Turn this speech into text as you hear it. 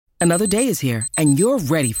Another day is here, and you're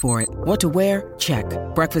ready for it. What to wear? Check.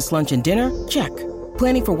 Breakfast, lunch, and dinner? Check.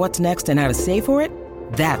 Planning for what's next and how to save for it?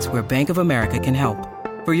 That's where Bank of America can help.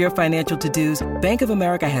 For your financial to-dos, Bank of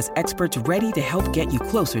America has experts ready to help get you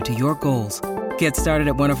closer to your goals. Get started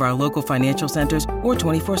at one of our local financial centers or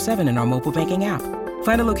 24/7 in our mobile banking app.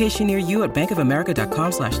 Find a location near you at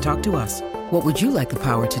bankofamerica.com/talktous. What would you like the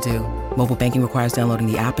power to do? Mobile banking requires downloading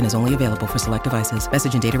the app and is only available for select devices.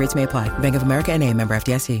 Message and data rates may apply. Bank of America N.A., member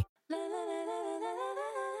FDIC.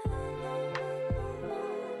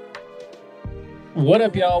 What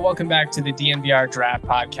up, y'all? Welcome back to the DNVR Draft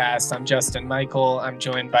Podcast. I'm Justin Michael. I'm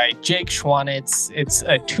joined by Jake Schwanitz. It's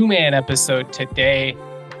a two-man episode today.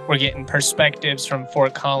 We're getting perspectives from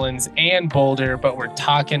Fort Collins and Boulder, but we're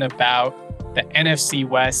talking about the NFC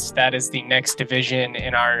West. That is the next division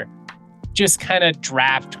in our just kind of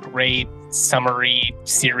draft grade summary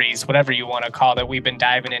series, whatever you want to call it. We've been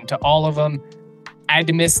diving into all of them. I had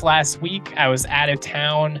to miss last week. I was out of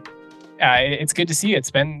town. It's good to see you.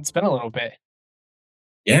 It's been a little bit.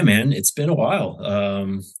 Yeah, man, it's been a while.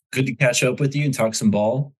 Good to catch up with you and talk some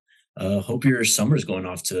ball. Hope your summer's going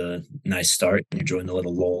off to a nice start and you're enjoying the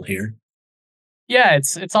little lull here. Yeah,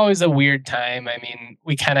 it's always a weird time. I mean,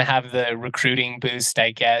 we kind of have the recruiting boost,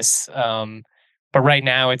 I guess. But right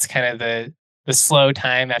now it's kind of the slow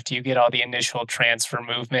time after you get all the initial transfer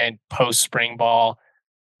movement post spring ball.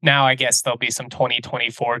 Now I guess there'll be some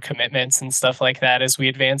 2024 commitments and stuff like that as we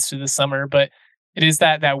advance through the summer, but it is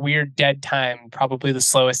that weird dead time, probably the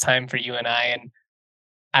slowest time for you and I. And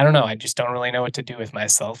I don't know. I just don't really know what to do with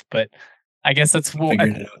myself. But I guess that's what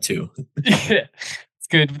figured it out too. Yeah, it's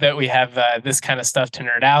good that we have this kind of stuff to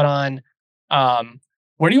nerd out on.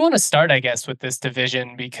 Where do you want to start, I guess, with this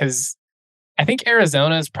division? Because I think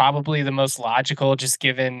Arizona is probably the most logical, just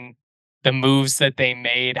given the moves that they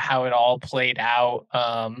made, how it all played out.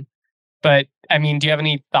 But I mean, do you have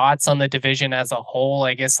any thoughts on the division as a whole?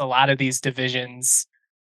 I guess a lot of these divisions,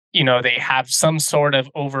 you know, they have some sort of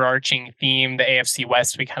overarching theme. The AFC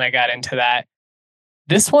West, we kind of got into that.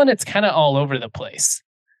 This one, it's kind of all over the place.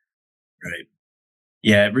 Right.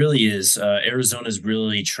 Yeah, it really is. Arizona's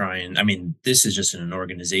really trying. I mean, this is just an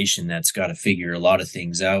organization that's got to figure a lot of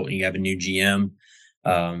things out. You have a new GM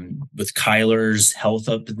with Kyler's health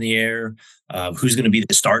up in the air. Who's going to be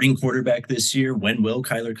the starting quarterback this year? When will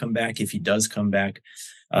Kyler come back, if he does come back?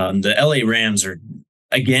 The LA Rams are,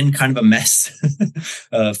 again, kind of a mess.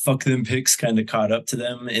 Fuck them picks kind of caught up to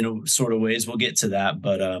them in a sort of ways. We'll get to that.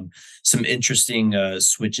 But some interesting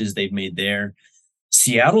switches they've made there.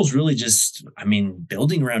 Seattle's really just, I mean,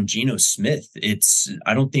 building around Geno Smith.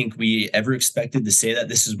 I don't think we ever expected to say that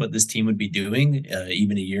this is what this team would be doing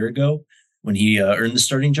even a year ago when he earned the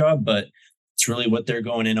starting job, but it's really what they're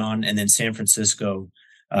going in on. And then San Francisco,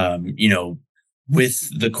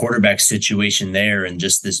 with the quarterback situation there and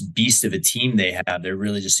just this beast of a team they have, they're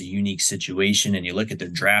really just a unique situation. And you look at their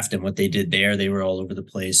draft and what they did there, they were all over the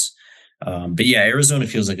place. But yeah, Arizona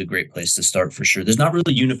feels like a great place to start for sure. There's not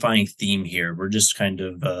really a unifying theme here. We're just kind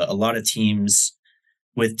of a lot of teams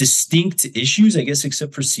with distinct issues, I guess,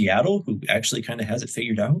 except for Seattle, who actually kind of has it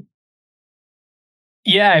figured out.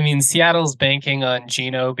 Yeah, I mean, Seattle's banking on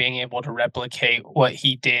Geno being able to replicate what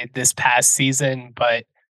he did this past season, but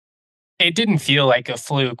it didn't feel like a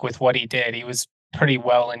fluke with what he did. He was pretty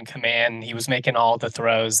well in command. He was making all the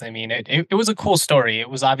throws. I mean, it was a cool story. It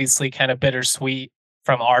was obviously kind of bittersweet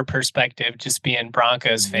from our perspective, just being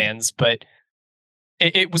Broncos fans, but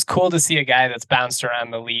it was cool to see a guy that's bounced around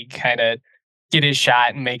the league kind of get his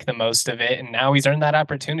shot and make the most of it. And now he's earned that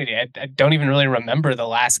opportunity. I don't even really remember the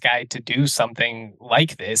last guy to do something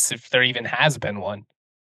like this, if there even has been one.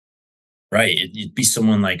 Right. It'd be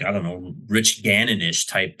someone like, I don't know, Rich Gannon-ish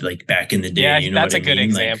type, like back in the day. Yeah, you know that's what a good mean?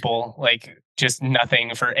 example. Like just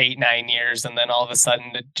nothing for 8-9 years. And then all of a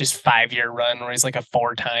sudden, just 5-year run where he's like a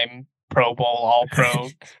 4-time Pro Bowl, All Pro,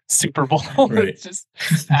 Super Bowl. Right. It's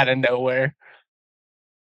just out of nowhere.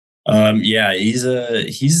 Yeah, he's a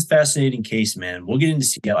fascinating case, man. We'll get into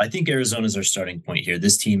Seattle. I think Arizona's our starting point here.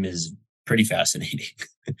 This team is pretty fascinating.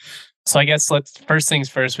 So I guess first things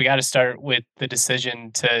first, we got to start with the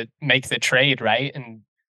decision to make the trade, right? And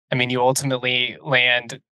I mean, you ultimately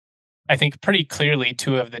land, I think, pretty clearly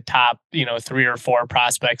 2 of the top, 3 or 4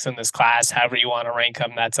 prospects in this class. However you want to rank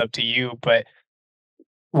them, that's up to you. But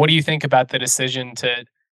what do you think about the decision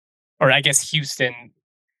or I guess Houston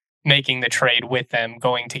making the trade with them,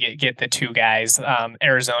 going to get the 2 guys,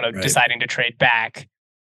 Arizona Right. deciding to trade back?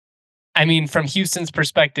 I mean, from Houston's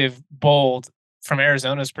perspective, bold. From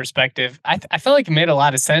Arizona's perspective, I feel like it made a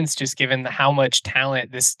lot of sense, just given how much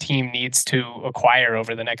talent this team needs to acquire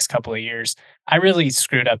over the next couple of years. I really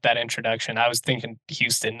screwed up that introduction. I was thinking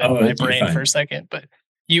Houston in my brain for a second, but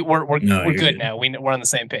No, We're you're good good. now. We're on the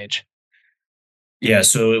same page. Yeah,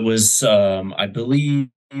 so it was I believe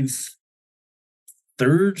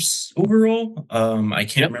third overall. I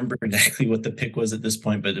can't Yep. remember exactly what the pick was at this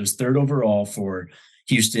point, but it was third overall for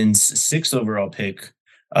Houston's sixth overall pick.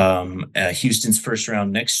 Houston's first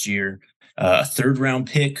round next year, a third round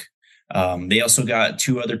pick. They also got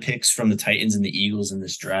two other picks from the Titans and the Eagles in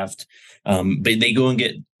this draft. But they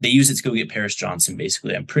use it to go get Paris Johnson,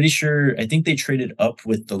 basically. I'm pretty sure, I think they traded up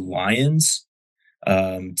with the Lions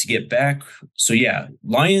to get back. So yeah,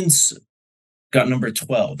 Lions got number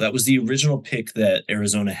 12. That was the original pick that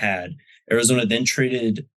Arizona had. Arizona then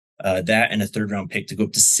traded that and a third round pick to go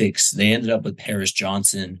up to 6. They ended up with Paris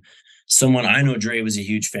Johnson, someone I know Dre was a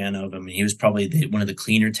huge fan of. I mean, he was probably one of the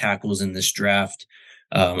cleaner tackles in this draft.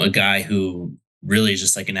 A guy who really is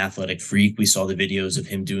just like an athletic freak. We saw the videos of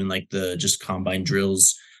him doing like the just combine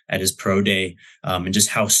drills at his pro day, and just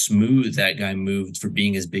how smooth that guy moved for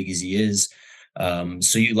being as big as he is.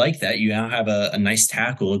 So you like that. You now have a nice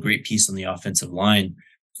tackle, a great piece on the offensive line.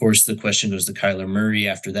 Of course, the question goes to Kyler Murray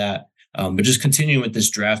after that. But just continuing with this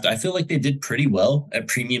draft, I feel like they did pretty well at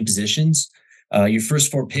premium positions. Your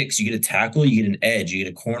first 4 picks, you get a tackle, you get an edge, you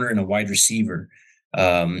get a corner, and a wide receiver.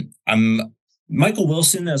 I'm Michael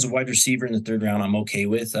Wilson as a wide receiver in the third round, I'm okay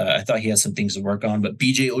with. I thought he has some things to work on, but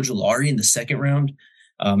BJ Ojulari in the second round,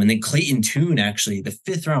 and then Clayton Tune, actually, the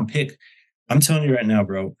 5th round pick. I'm telling you right now,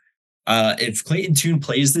 bro, if Clayton Tune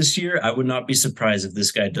plays this year, I would not be surprised if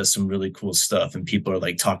this guy does some really cool stuff and people are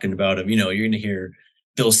like talking about him. You're going to hear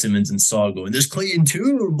Bill Simmons and Saul going, "This Clayton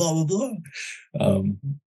Tune, blah, blah, blah."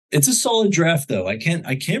 It's a solid draft, though. I can't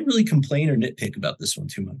really complain or nitpick about this one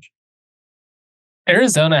too much.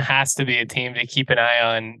 Arizona has to be a team to keep an eye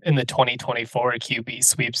on in the 2024 QB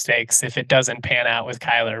sweepstakes if it doesn't pan out with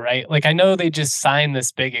Kyler, right? Like, I know they just signed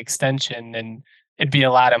this big extension and it'd be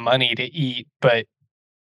a lot of money to eat, but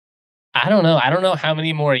I don't know. I don't know how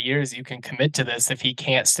many more years you can commit to this if he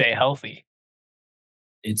can't stay healthy.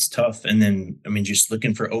 It's tough. And then, I mean, just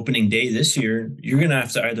looking for opening day this year, you're going to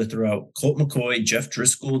have to either throw out Colt McCoy, Jeff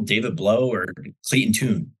Driscoll, David Blow, or Clayton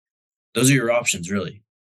Tune. Those are your options, really.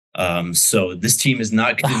 So this team is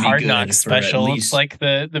not The going to be Hard good Knocks for at special. It's least. like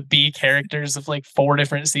the B characters of like 4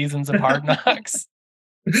 different seasons of Hard Knocks.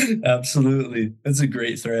 Absolutely. That's a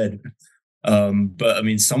great thread. But I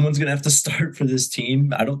mean, someone's going to have to start for this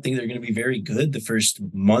team. I don't think they're going to be very good the first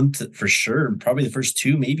month for sure. Probably the first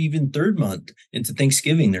 2, maybe even third month into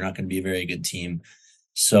Thanksgiving. They're not going to be a very good team.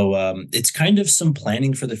 So it's kind of some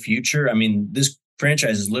planning for the future. I mean, this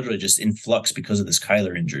franchise is literally just in flux because of this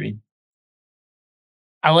Kyler injury.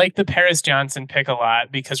 I like the Paris Johnson pick a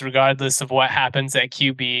lot because regardless of what happens at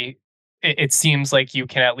QB, it seems like you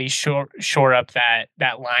can at least shore up that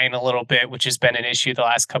line a little bit, which has been an issue the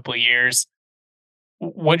last couple of years.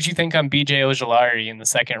 What did you think on BJ Ojulari in the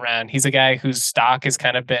second round? He's a guy whose stock has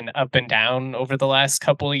kind of been up and down over the last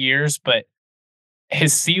couple of years, but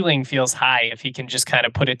his ceiling feels high if he can just kind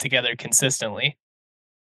of put it together consistently.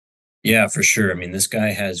 Yeah, for sure. I mean, this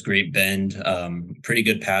guy has great bend, pretty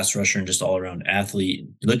good pass rusher, and just all around athlete.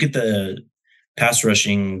 Look at the pass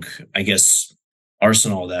rushing, I guess,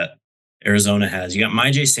 arsenal that Arizona has. You got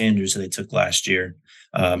Myjai Sanders, who they took last year.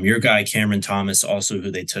 Your guy, Cameron Thomas, also who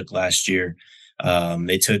they took last year.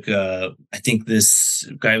 They took, I think this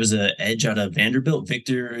guy was an edge out of Vanderbilt,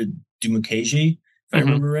 Victor Dumukeje, if I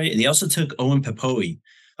remember right. They also took Owen Papoi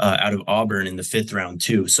out of Auburn in the 5th round,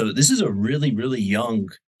 too. So this is a really, really young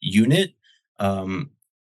unit.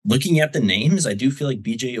 Looking at the names, I do feel like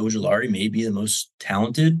BJ Ojulari may be the most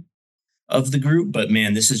talented of the group, but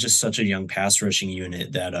man, this is just such a young pass rushing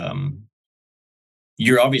unit that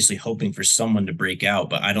you're obviously hoping for someone to break out,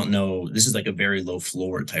 but I don't know. This is like a very low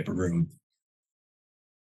floor type of room.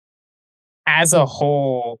 As a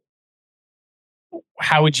whole,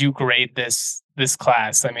 how would you grade this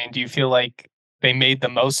class? I mean, do you feel like they made the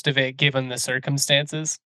most of it given the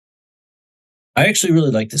circumstances? I actually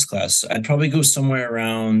really like this class. I'd probably go somewhere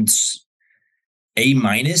around A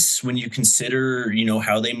minus when you consider,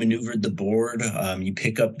 how they maneuvered the board. You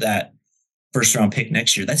pick up that first round pick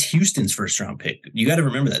next year. That's Houston's first round pick. You got to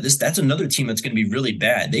remember that that's another team that's going to be really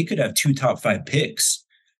bad. They could have 2 top 5 picks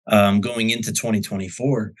going into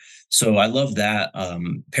 2024. So I love that.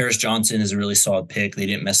 Paris Johnson is a really solid pick. They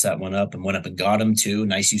didn't mess that one up and went up and got him too.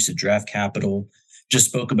 Nice use of draft capital. Just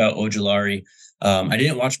spoke about Ojulari. I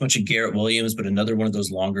didn't watch much of Garrett Williams, but another one of those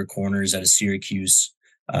longer corners out of Syracuse.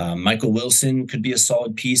 Michael Wilson could be a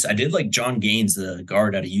solid piece. I did like John Gaines, the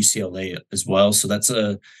guard out of UCLA as well. So that's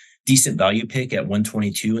a decent value pick at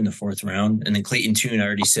 122 in the 4th round. And then Clayton Tune, I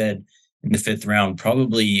already said in the 5th round,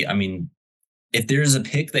 probably, I mean, if there's a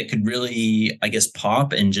pick that could really, I guess,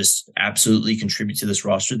 pop and just absolutely contribute to this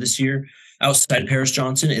roster this year, outside of Paris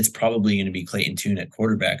Johnson, it's probably going to be Clayton Tune at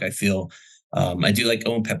quarterback. I feel I do like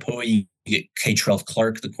Owen Pepoe. You get K-Trell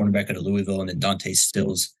Clark, the cornerback out of Louisville, and then Dante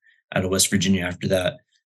Stills out of West Virginia after that.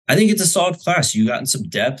 I think it's a solid class. You gotten some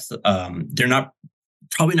depth. They're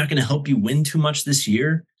probably not going to help you win too much this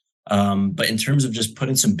year. But in terms of just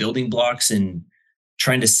putting some building blocks and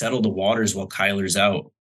trying to settle the waters while Kyler's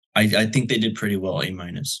out, I think they did pretty well, A-.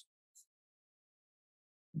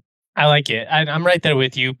 I like it. I'm right there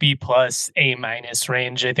with you, B plus, A minus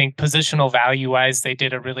range. I think positional value wise, they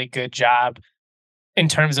did a really good job in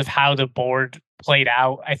terms of how the board played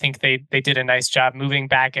out. I think they did a nice job moving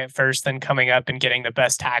back at first, then coming up and getting the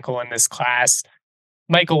best tackle in this class.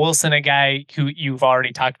 Michael Wilson, a guy who you've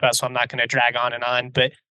already talked about, so I'm not going to drag on and on,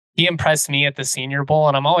 but he impressed me at the Senior Bowl,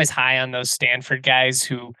 and I'm always high on those Stanford guys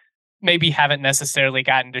who maybe haven't necessarily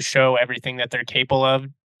gotten to show everything that they're capable of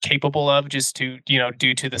just to,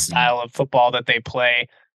 due to the style of football that they play.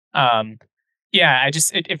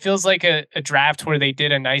 It feels like a draft where they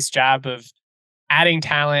did a nice job of adding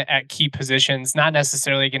talent at key positions, not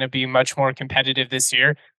necessarily going to be much more competitive this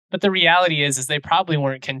year. But the reality is they probably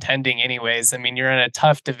weren't contending anyways. I mean, you're in a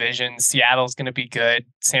tough division. Seattle's going to be good.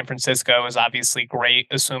 San Francisco is obviously great,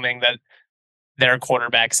 assuming that their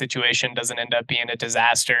quarterback situation doesn't end up being a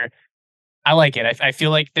disaster. I like it. I feel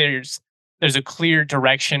like there's a clear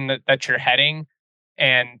direction that you're heading.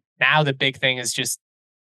 And now the big thing is just,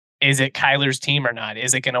 is it Kyler's team or not?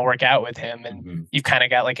 Is it going to work out with him? And you've kind of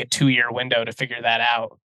got like a 2-year window to figure that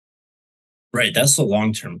out. Right. That's the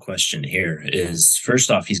long-term question here is,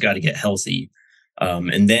 first off, he's got to get healthy.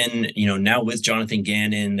 And then, now with Jonathan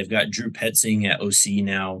Gannon, they've got Drew Petzing at OC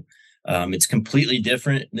now. It's completely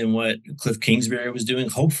different than what Cliff Kingsbury was doing.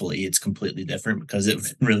 Hopefully it's completely different because it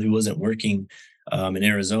really wasn't working in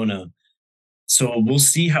Arizona. So we'll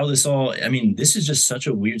see how this this is just such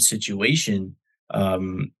a weird situation.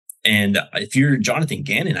 And if you're Jonathan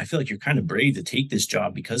Gannon, I feel like you're kind of brave to take this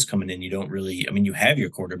job because coming in, you don't really, you have your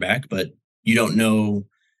quarterback, but you don't know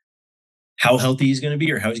how healthy he's going to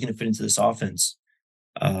be or how he's going to fit into this offense.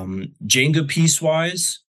 Jenga piece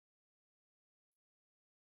wise,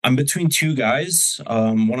 I'm between two guys,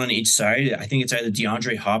 one on each side. I think it's either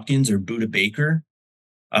DeAndre Hopkins or Budda Baker.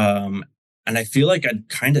 And I feel like I'd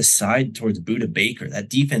kind of side towards Budda Baker. That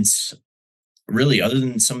defense, really, other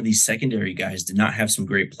than some of these secondary guys, did not have some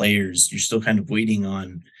great players. You're still kind of waiting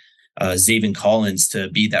on Zaven Collins to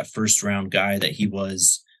be that first-round guy that he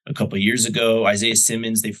was a couple of years ago. Isaiah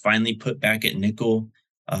Simmons, they finally put back at nickel.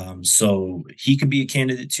 So he could be a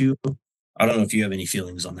candidate too. I don't know if you have any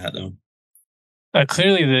feelings on that, though.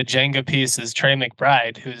 Clearly, the Jenga piece is Trey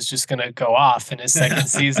McBride, who's just going to go off in his second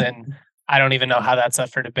season. I don't even know how that's up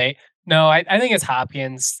for debate. No, I think it's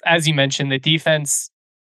Hopkins. As you mentioned, the defense,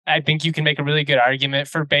 I think you can make a really good argument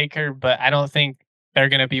for Baker, but I don't think they're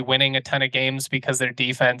going to be winning a ton of games because their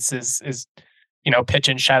defense is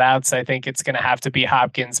pitching shutouts. I think it's going to have to be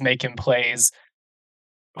Hopkins making plays.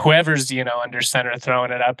 Whoever's, under center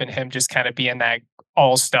throwing it up and him just kind of being that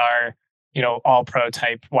all-star, all-pro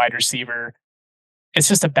type wide receiver. It's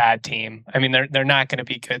just a bad team. I mean, they're not going to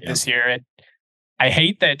be good this year. I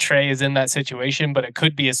hate that Trey is in that situation, but it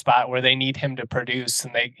could be a spot where they need him to produce.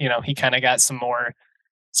 And he kind of got some more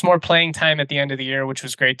playing time at the end of the year, which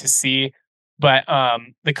was great to see. But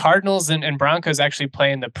the Cardinals and Broncos actually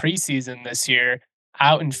play in the preseason this year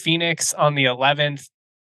out in Phoenix on the 11th.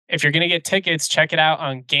 If you're going to get tickets, check it out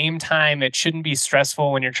on Game Time. It shouldn't be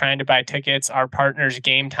stressful when you're trying to buy tickets. Our partners,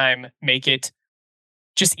 Game Time, make it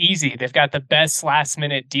just easy. They've got the best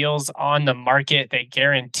last-minute deals on the market. They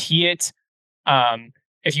guarantee it.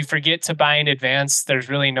 If you forget to buy in advance, there's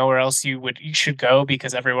really nowhere else you should go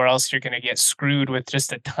because everywhere else you're going to get screwed with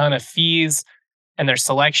just a ton of fees. And their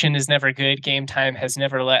selection is never good. Game Time has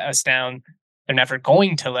never let us down. They're never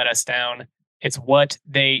going to let us down. It's what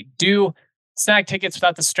they do. Snag tickets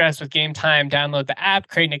without the stress with Game Time. Download the app,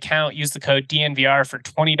 create an account, use the code DNVR for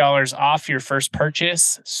 $20 off your first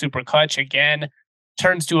purchase. Super clutch again.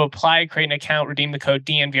 Terms to apply. Create an account, redeem the code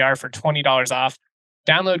DNVR for $20 off.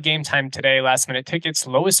 Download Game Time today. Last minute tickets,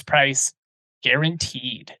 lowest price,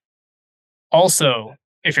 guaranteed. Also,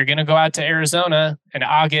 if you're going to go out to Arizona in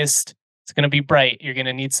August, it's going to be bright. You're going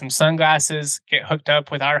to need some sunglasses. Get hooked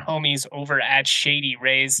up with our homies over at Shady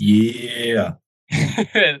Rays. Yeah.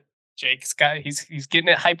 Jake's he's getting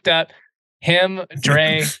it hyped up. Him,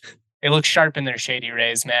 Dre, they look sharp in their Shady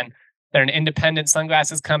Rays, man. They're an independent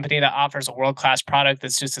sunglasses company that offers a world-class product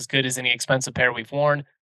that's just as good as any expensive pair we've worn.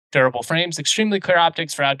 Durable frames, extremely clear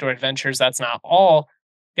optics for outdoor adventures. That's not all.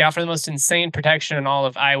 They offer the most insane protection in all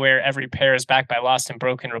of eyewear. Every pair is backed by lost and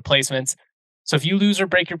broken replacements. So if you lose or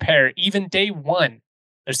break your pair, even day one,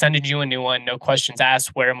 they're sending you a new one, no questions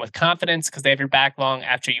asked. Wear them with confidence because they have your back long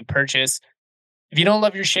after you purchase. If you don't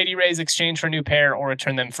love your Shady Rays, exchange for a new pair or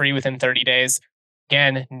return them free within 30 days.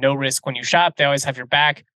 Again, no risk when you shop. They always have your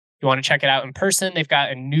back. If you want to check it out in person, they've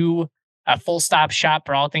got a new full-stop shop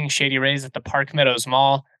for all things Shady Rays at the Park Meadows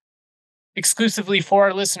Mall. Exclusively for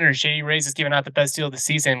our listeners, Shady Rays is giving out the best deal of the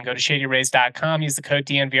season. Go to shadyrays.com. Use the code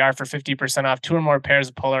DNVR for 50% off 2 or more pairs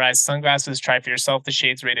of polarized sunglasses. Try for yourself. The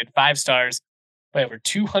shades rated 5 stars by over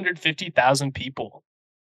 250,000 people.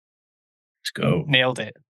 Let's go. Nailed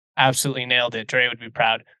it. Absolutely nailed it. Dre would be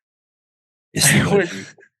proud. Yes,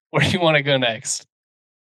 where do you want to go next?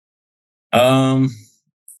 Do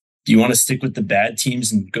you want to stick with the bad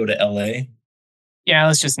teams and go to LA? Yeah,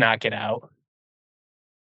 let's just knock it out.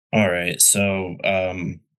 All right. So,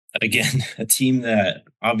 again, a team that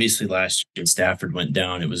obviously last year Stafford went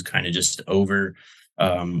down. It was kind of just over.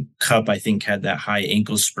 Cup, I think, had that high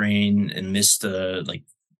ankle sprain and missed like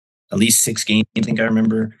at least 6 games, I think I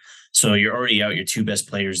remember. So you're already out your 2 best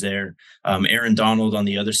players there. Aaron Donald on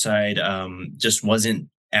the other side just wasn't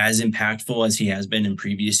as impactful as he has been in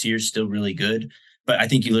previous years, still really good. But I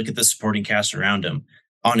think you look at the supporting cast around him.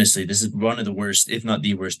 Honestly, this is one of the worst, if not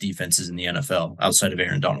the worst, defenses in the NFL outside of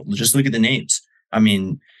Aaron Donald. Just look at the names. I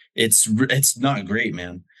mean, it's not great,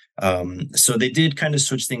 man. So they did kind of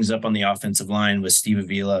switch things up on the offensive line with Steve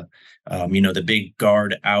Avila, the big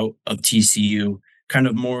guard out of TCU, kind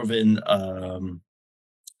of more of an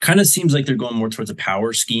kind of seems like they're going more towards a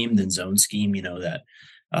power scheme than zone scheme, that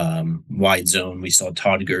wide zone. We saw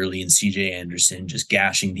Todd Gurley and CJ Anderson just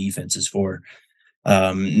gashing defenses for.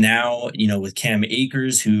 Now, with Cam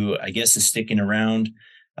Akers, who I guess is sticking around,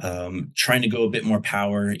 trying to go a bit more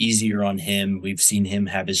power, easier on him. We've seen him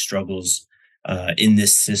have his struggles in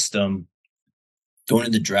this system. Going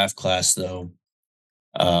to the draft class, though,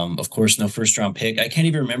 of course, no first-round pick. I can't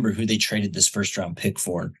even remember who they traded this first-round pick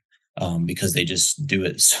for because they just do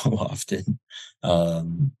it so often.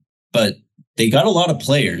 But they got a lot of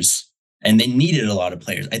players, and they needed a lot of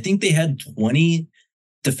players. I think they had 20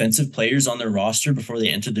 defensive players on their roster before they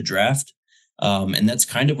entered the draft. And that's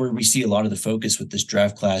kind of where we see a lot of the focus with this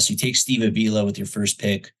draft class. You take Steve Avila with your first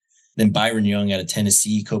pick, then Byron Young out of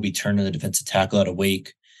Tennessee, Kobe Turner, the defensive tackle out of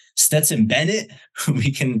Wake, Stetson Bennett, who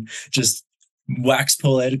we can just wax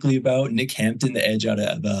poetically about, Nick Hampton, the edge out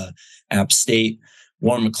of App State,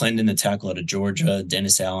 Warren McClendon, the tackle out of Georgia,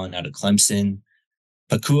 Dennis Allen out of Clemson,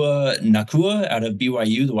 Pakua Nakua out of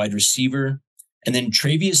BYU, the wide receiver, and then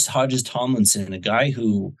Travius Hodges-Tomlinson, a guy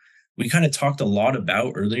who we kind of talked a lot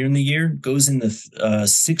about earlier in the year, goes in the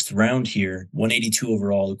 6th round here, 182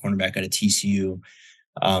 overall, the cornerback out of TCU.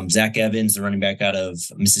 Zach Evans, the running back out of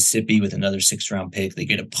Mississippi, with another 6th round pick. They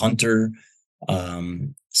get a punter.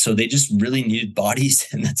 So they just really needed bodies,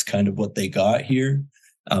 and that's kind of what they got here.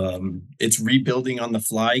 It's rebuilding on the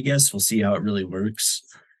fly, I guess. We'll see how it really works.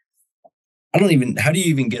 How do you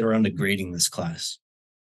even get around to grading this class?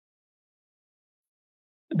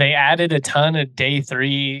 They added a ton of day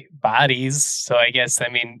 3 bodies. So I guess,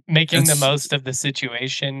 making the most of the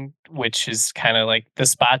situation, which is kind of like the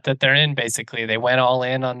spot that they're in. Basically, they went all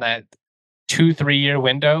in on that 2-3 year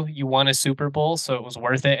window. You won a Super Bowl, so it was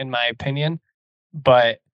worth it, in my opinion.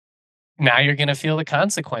 But now you're going to feel the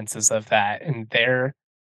consequences of that. And they're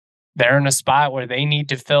in a spot where they need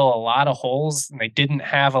to fill a lot of holes, and they didn't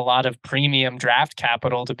have a lot of premium draft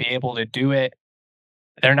capital to be able to do it.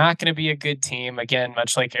 They're not going to be a good team, again,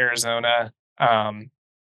 much like Arizona. It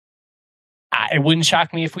wouldn't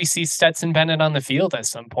shock me if we see Stetson Bennett on the field at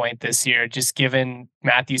some point this year, just given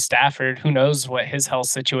Matthew Stafford. Who knows what his health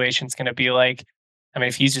situation is going to be like.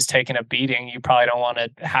 If he's just taking a beating, you probably don't want to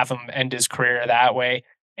have him end his career that way.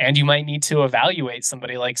 And you might need to evaluate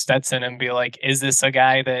somebody like Stetson and be like, is this a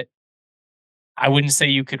guy that I wouldn't say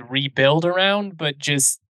you could rebuild around, but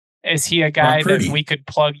just, is he a guy that we could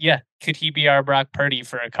plug? Yeah. Could he be our Brock Purdy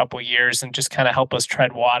for a couple years and just kind of help us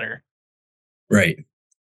tread water? Right.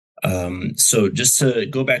 So just to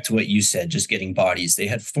go back to what you said, just getting bodies, they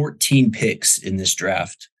had 14 picks in this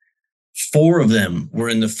draft. 4 of them were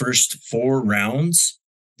in the first 4 rounds.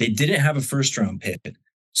 They didn't have a first round pick.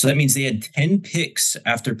 So that means they had 10 picks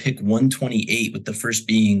after pick 128, with the first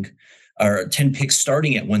being, or 10 picks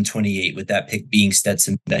starting at 128, with that pick being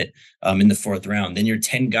Stetson Bennett in the 4th round. Then your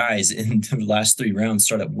 10 guys in the last 3 rounds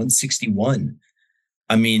start at 161.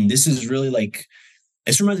 This is really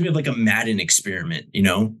this reminds me of like a Madden experiment,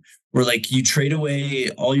 where you trade away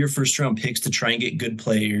all your first round picks to try and get good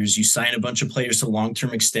players. You sign a bunch of players to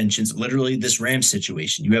long-term extensions, literally this Rams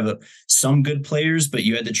situation. You have some good players, but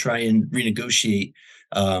you had to try and renegotiate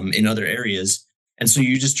in other areas. And so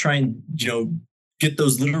you just try and, get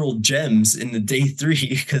those literal gems in the day 3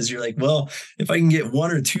 because you're like, well, if I can get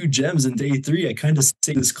 1 or 2 gems in day 3, I kind of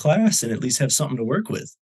save this class and at least have something to work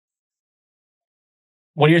with.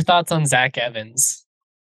 What are your thoughts on Zach Evans?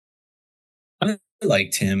 I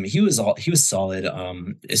liked him. He was solid.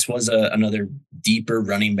 This was another deeper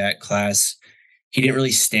running back class. He didn't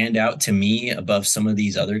really stand out to me above some of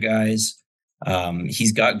these other guys.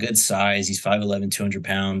 He's got good size. He's 5'11", 200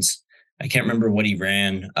 pounds. I can't remember what he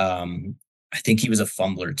ran. I think he was a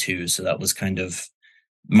fumbler too. So that was kind of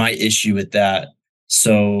my issue with that.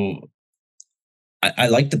 So I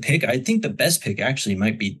like the pick. I think the best pick actually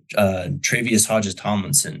might be Travius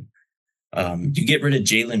Hodges-Tomlinson. You get rid of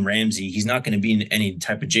Jalen Ramsey. He's not going to be in any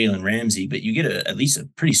type of Jalen Ramsey, but you get at least a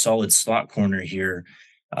pretty solid slot corner here.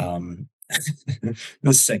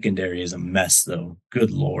 The secondary is a mess, though.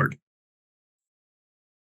 Good Lord.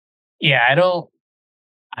 Yeah, I don't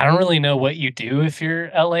really know what you do if you're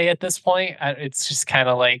LA at this point. It's just kind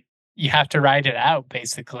of like you have to ride it out,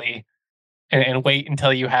 basically, and wait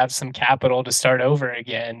until you have some capital to start over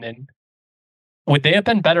again. And would they have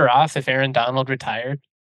been better off if Aaron Donald retired?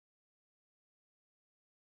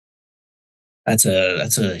 That's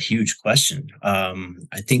a huge question.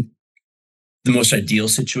 I think the most ideal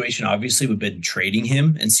situation, obviously, would have been trading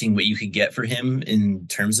him and seeing what you could get for him in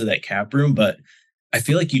terms of that cap room. But I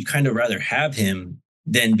feel like you'd kind of rather have him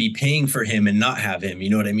than be paying for him and not have him. You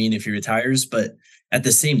know what I mean? If he retires, but at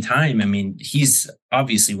the same time, I mean, he's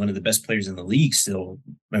obviously one of the best players in the league still.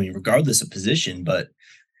 I mean, regardless of position, but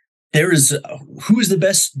who is the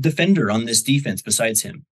best defender on this defense besides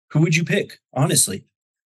him? Who would you pick? Honestly.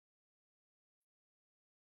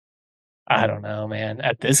 I don't know, man.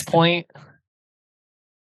 At this point,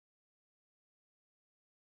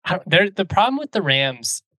 the problem with the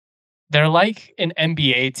Rams, they're like an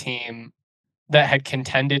NBA team that had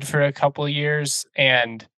contended for a couple of years,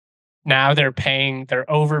 and now they're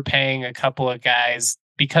overpaying a couple of guys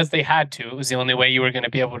because they had to. It was the only way you were going to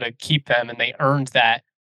be able to keep them, and they earned that.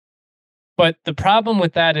 But the problem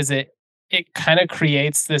with that is it kind of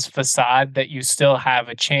creates this facade that you still have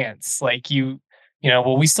a chance. Like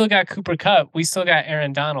well, we still got Cooper Kupp, we still got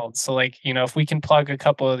Aaron Donald. So if we can plug a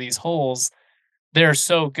couple of these holes, they're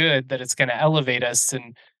so good that it's going to elevate us.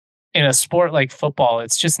 And in a sport like football,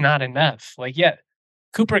 it's just not enough.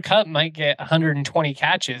 Cooper Kupp might get 120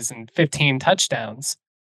 catches and 15 touchdowns.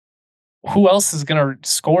 Who else is going to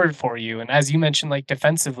score it for you? And as you mentioned,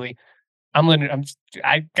 defensively,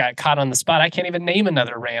 I got caught on the spot. I can't even name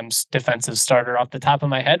another Rams defensive starter off the top of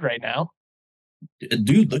my head right now.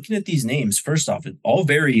 Dude, looking at these names, first off, all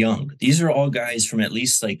very young. These are all guys from at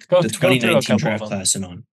least the 2019 draft class and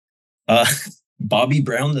on. Bobby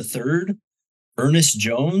Brown III, Ernest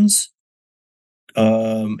Jones,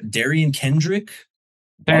 Darian Kendrick,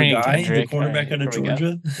 the cornerback out of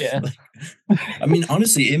Georgia. Yeah. I mean,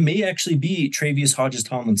 honestly, it may actually be Travius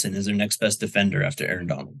Hodges-Tomlinson as their next best defender after Aaron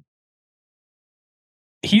Donald.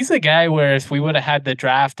 He's a guy where if we would have had the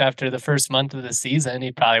draft after the first month of the season,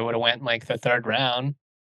 he probably would have went the 3rd round.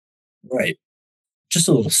 Right. Just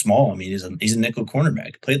a little small. I mean, he's a nickel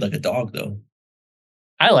cornerback. Played like a dog, though.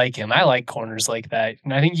 I like him. I like corners like that.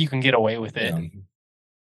 And I think you can get away with it.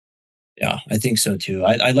 Yeah, I think so, too.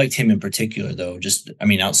 I liked him in particular, though.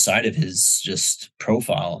 Outside of his just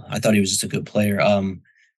profile, I thought he was just a good player.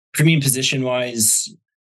 Premium position-wise,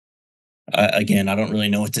 again, I don't really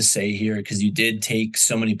know what to say here because you did take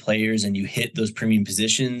so many players and you hit those premium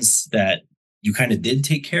positions that you kind of did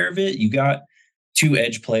take care of it. You got 2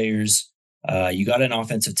 edge players. You got an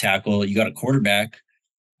offensive tackle. You got a quarterback.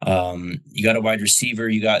 You got a wide receiver.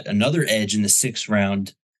 You got another edge in the 6th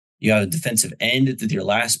round. You got a defensive end at your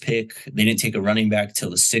last pick. They didn't take a running back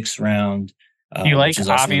till the 6th round. You like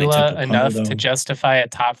Avila enough to justify a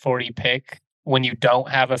top 40 pick when you don't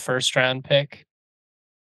have a 1st round pick?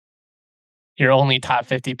 Your only top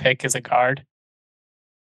 50 pick is a guard?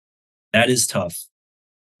 That is tough.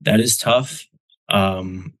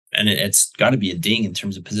 And it's got to be a ding in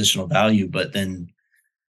terms of positional value. But then,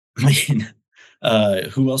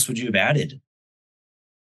 who else would you have added?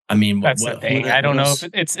 That's the thing. I don't know if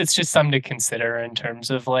it's just something to consider in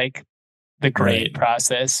terms of the grade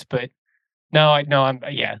process. But no,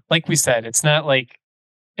 like we said, it's not like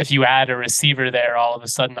if you add a receiver there, all of a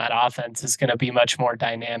sudden that offense is going to be much more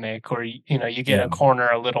dynamic, or you get a corner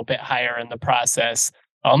a little bit higher in the process.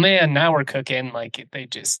 Oh man, now we're cooking. They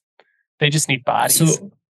just need bodies.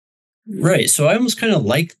 So I almost kind of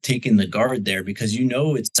like taking the guard there because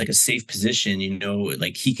it's a safe position.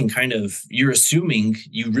 He can you're assuming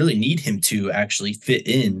you really need him to actually fit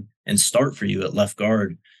in and start for you at left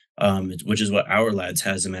guard, which is what our lads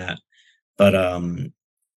has him at. But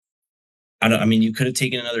I mean, you could have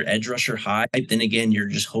taken another edge rusher high. Then again, you're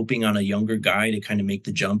just hoping on a younger guy to kind of make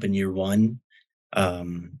the jump in year one.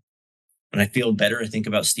 Um, and I feel better, I think,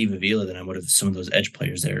 about Steve Avila than I would have some of those edge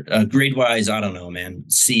players there. Grade wise, I don't know, man.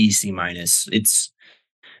 C minus.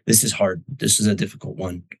 This is hard. This is a difficult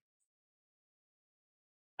one.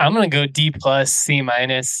 I'm gonna go D plus, C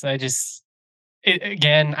minus.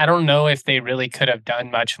 Again, I don't know if they really could have done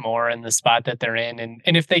much more in the spot that they're in,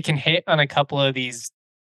 and if they can hit on a couple of these,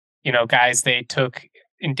 guys they took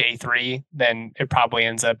in day 3, then it probably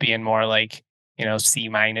ends up being more like, C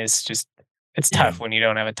minus. Just it's Yeah. tough when you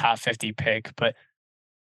don't have a top 50 pick, but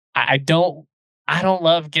I don't I don't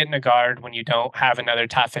love getting a guard when you don't have another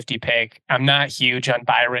top 50 pick. I'm not huge on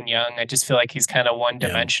Byron Young. I just feel like he's kind of one Yeah.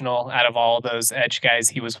 dimensional out of all those edge guys.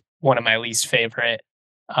 He was one of my least favorite.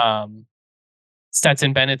 Um,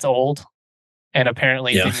 Stetson Bennett's old and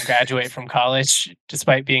apparently Yeah. didn't graduate from college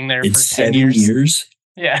despite being there It's for 10 7 years. years.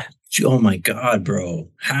 Yeah. Oh my God, bro.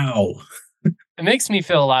 How? It makes me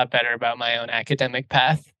feel a lot better about my own academic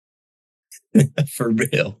path. For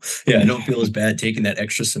real. Yeah, I don't feel as bad taking that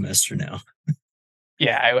extra semester now.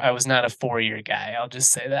 Yeah, I was not a 4-year guy. I'll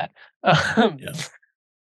just say that. Um, Yeah.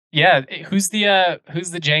 yeah, who's the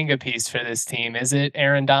Jenga piece for this team? Is it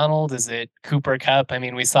Aaron Donald? Is it Cooper Kupp? I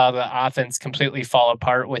mean, we saw the offense completely fall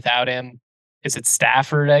apart without him. Is it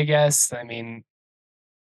Stafford? I guess. I mean,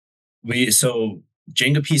 So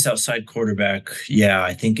Jenga piece outside quarterback. Yeah,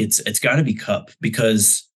 I think it's got to be Cup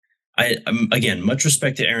because I'm again much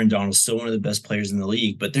respect to Aaron Donald, still one of the best players in the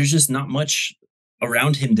league, but there's just not much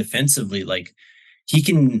around him defensively. Like he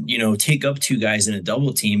can, take up 2 guys in a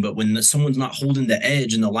double team, but when someone's not holding the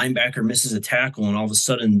edge and the linebacker misses a tackle, and all of a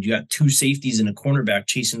sudden you got 2 safeties and a cornerback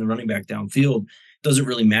chasing the running back downfield, it doesn't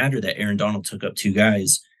really matter that Aaron Donald took up 2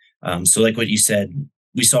 guys. So like what you said,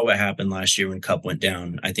 we saw what happened last year when Cup went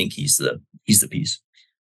down. I think he's the piece.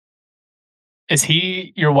 is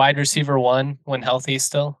he your wide receiver 1 when healthy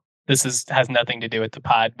still? Has nothing to do with the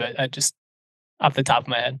pod, but I just off the top of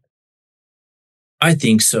my head. I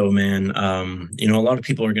think so, man. A lot of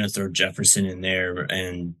people are going to throw Jefferson in there,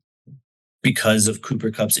 and because of Cooper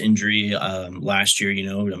Cup's injury last year,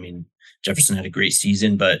 I mean, Jefferson had a great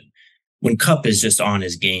season, but when Cup is just on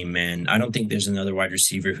his game, man, I don't think there's another wide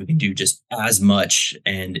receiver who can do just as much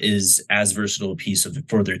and is as versatile a piece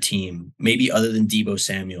for their team. Maybe other than Debo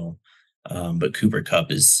Samuel, but Cooper Cup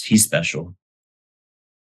he's special.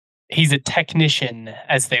 He's a technician,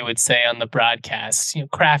 as they would say on the broadcast.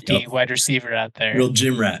 Crafty Yep. wide receiver out there. Real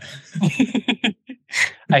gym rat.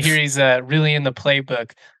 I hear he's really in the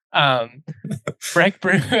playbook. Breck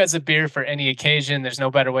Brew has a beer for any occasion. There's no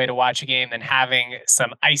better way to watch a game than having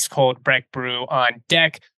some ice cold Breck Brew on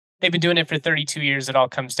deck. They've been doing it for 32 years. It all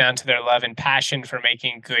comes down to their love and passion for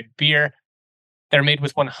making good beer. They're made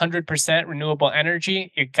with 100% renewable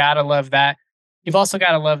energy. You gotta love that. You've also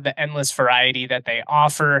got to love the endless variety that they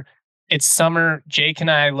offer. It's summer. Jake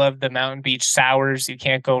and I love the Mountain Beach sours. You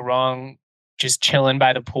can't go wrong just chilling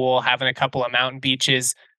by the pool, having a couple of mountain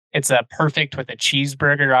beaches. It's perfect with a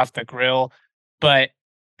cheeseburger off the grill. But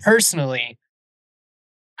personally,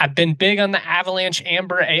 I've been big on the Avalanche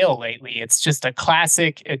Amber Ale lately. It's just a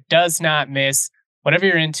classic. It does not miss. Whatever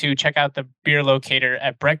you're into, check out the beer locator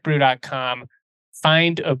at breckbrew.com.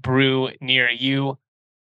 Find a brew near you.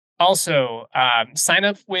 Also, sign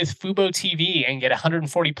up with Fubo TV and get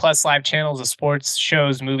 140 plus live channels of sports,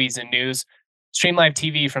 shows, movies, and news. Stream live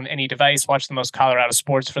TV from any device. Watch the most Colorado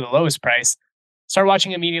sports for the lowest price. Start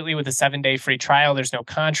watching immediately with a 7-day free trial. There's no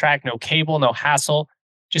contract, no cable, no hassle.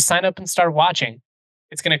 Just sign up and start watching.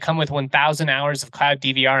 It's going to come with 1,000 hours of cloud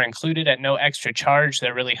DVR included at no extra charge.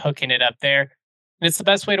 They're really hooking it up there. And it's the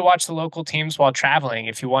best way to watch the local teams while traveling.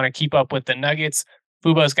 If you want to keep up with the Nuggets,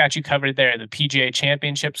 Fubo's got you covered there. The PGA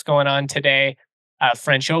Championships going on today,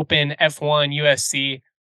 French Open, F1, UFC,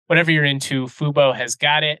 whatever you're into, Fubo has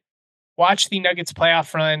got it. Watch the Nuggets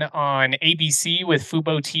playoff run on ABC with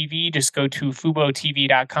Fubo TV. Just go to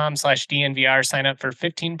FuboTV.com/DNVR. Sign up for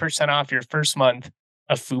 15% off your first month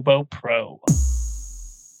of Fubo Pro.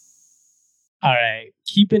 All right,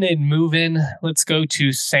 keeping it moving. Let's go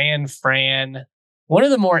to San Fran. One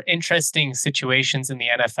of the more interesting situations in the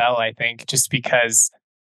NFL, I think, just because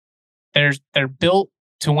they're built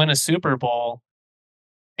to win a Super Bowl,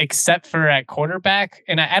 except for at quarterback.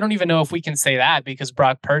 And I don't even know if we can say that because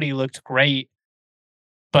Brock Purdy looked great.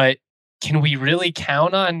 But can we really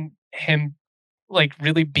count on him like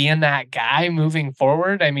really being that guy moving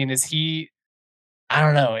forward? I mean, is he? I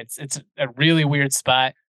don't know. It's a really weird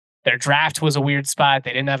spot. Their draft was a weird spot.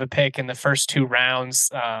 They didn't have a pick in the first 2 rounds.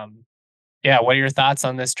 Yeah, what are your thoughts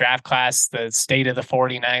on this draft class, the state of the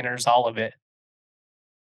 49ers, all of it?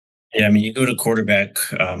 Yeah, I mean, you go to quarterback.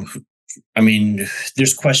 I mean,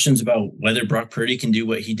 there's questions about whether Brock Purdy can do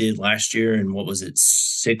what he did last year and what was it,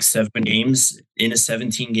 6, 7 games in a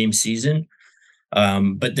 17-game season.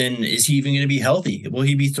 But then is he even going to be healthy? Will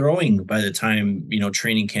he be throwing by the time,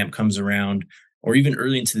 training camp comes around or even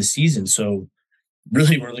early into the season? So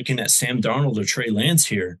really we're looking at Sam Darnold or Trey Lance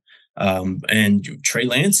here. And Trey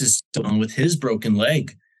Lance is still on with his broken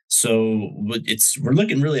leg. So we're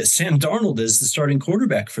looking really at Sam Darnold as the starting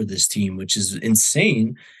quarterback for this team, which is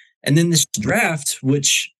insane. And then this draft,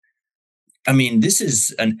 which, I mean, this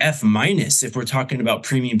is an F- if we're talking about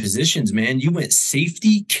premium positions, man. You went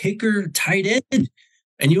safety, kicker, tight end,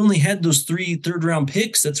 and you only had those 3 third-round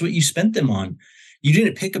picks. That's what you spent them on. You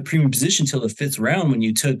didn't pick a premium position till the 5th round when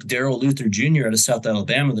you took Darrell Luther Jr. out of South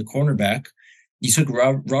Alabama, the cornerback. You took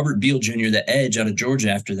Robert Beal Jr., the edge, out of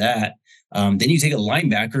Georgia after that. Then you take a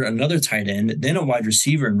linebacker, another tight end, then a wide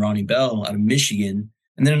receiver in Ronnie Bell out of Michigan,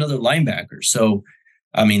 and then another linebacker. So,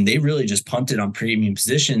 I mean, they really just punted on premium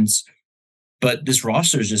positions. But this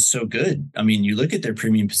roster is just so good. I mean, you look at their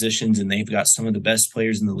premium positions, and they've got some of the best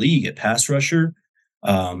players in the league at pass rusher,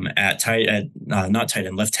 not tight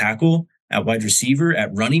end, left tackle, at wide receiver, at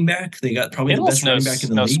running back. They got probably the best running back in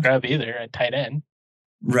the league. No scrub either at tight end.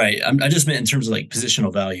 Right. I just meant in terms of like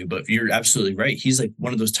positional value, but you're absolutely right. He's like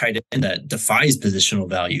one of those tight end that defies positional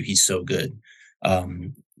value. He's so good.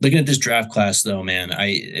 Looking at this draft class, though, man,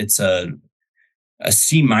 it's a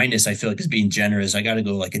C-. I feel like is being generous. I got to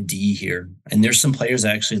go like a D here. And there's some players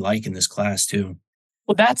I actually like in this class too.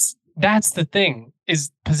 Well, that's the thing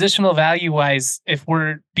is positional value wise. If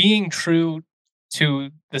we're being true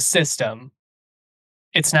to the system,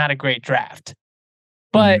 it's not a great draft.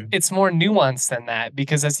 But it's more nuanced than that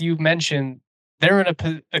because, as you mentioned, they're in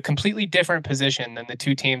a completely different position than the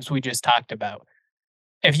 2 teams we just talked about.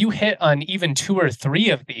 If you hit on even 2 or 3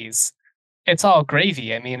 of these, it's all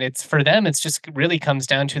gravy. I mean, it's for them, it's just really comes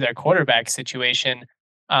down to their quarterback situation.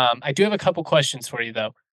 I do have a couple questions for you,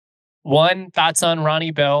 though. 1, thoughts on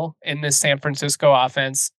Ronnie Bell in this San Francisco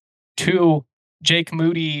offense. 2, Jake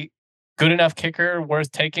Moody, good enough kicker,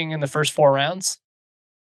 worth taking in the first 4 rounds?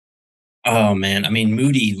 Oh, man. I mean,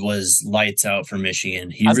 Moody was lights out for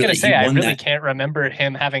Michigan. I was going to say, I really can't remember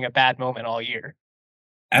him having a bad moment all year.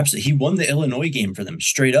 Absolutely. He won the Illinois game for them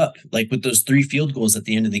straight up, like with those 3 field goals at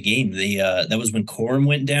the end of the game. That was when Corum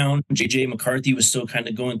went down. JJ McCarthy was still kind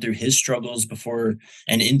of going through his struggles before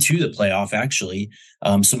and into the playoff, actually.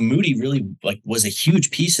 So Moody really was a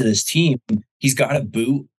huge piece of this team. He's got a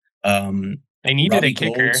boot. They needed Robbie a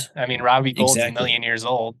kicker. Gold. I mean, Robbie Gold's exactly. A million years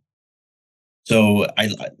old. So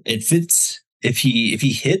it fits if he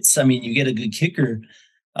hits. I mean, you get a good kicker,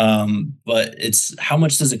 but it's how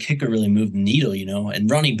much does a kicker really move the needle, And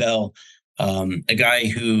Ronnie Bell, a guy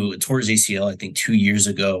who tore his ACL, I think 2 years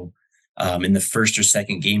ago, in the first or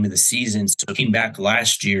second game of the season, so came back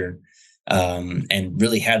last year and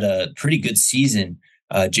really had a pretty good season.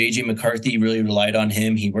 JJ McCarthy really relied on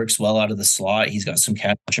him. He works well out of the slot. He's got some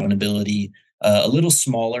catch-on ability. A little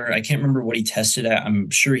smaller. I can't remember what he tested at.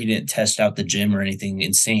 I'm sure he didn't test out the gym or anything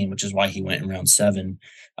insane, which is why he went in round 7.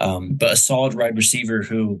 But a solid wide receiver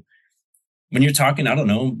who, when you're talking, I don't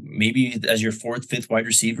know, maybe as your 4th, 5th wide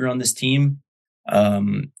receiver on this team,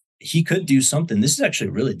 he could do something. This is actually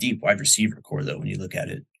a really deep wide receiver core, though, when you look at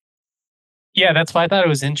it. Yeah, that's why I thought it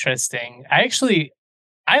was interesting.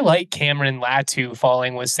 I like Cameron Latu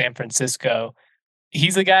falling with San Francisco.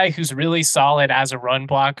 He's a guy who's really solid as a run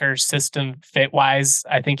blocker, system fit wise.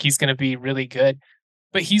 I think he's going to be really good.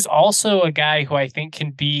 But he's also a guy who I think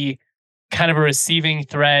can be kind of a receiving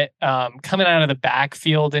threat, coming out of the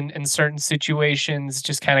backfield in certain situations,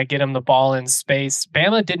 just kind of get him the ball in space.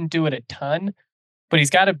 Bama didn't do it a ton, but he's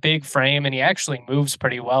got a big frame and he actually moves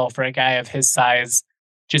pretty well for a guy of his size,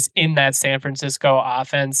 just in that San Francisco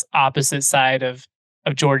offense, opposite side of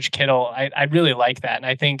George Kittle. I really like that. And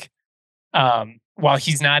I think, while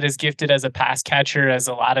he's not as gifted as a pass catcher as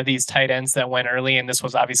a lot of these tight ends that went early, and this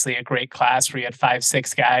was obviously a great class where you had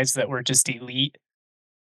 5-6 guys that were just elite,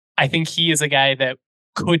 I think he is a guy that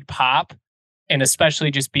could pop, and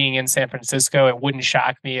especially just being in San Francisco, it wouldn't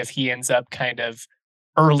shock me if he ends up kind of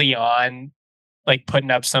early on, like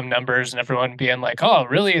putting up some numbers and everyone being like, oh,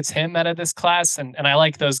 really, it's him out of this class? And I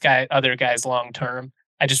like those other guys long term.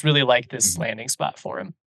 I just really like this landing spot for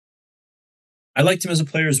him. I liked him as a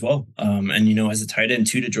player as well. And, as a tight end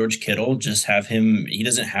too to George Kittle, just have him, he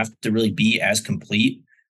doesn't have to really be as complete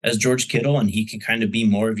as George Kittle, and he can kind of be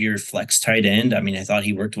more of your flex tight end. I mean, I thought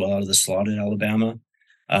he worked well out of the slot at Alabama.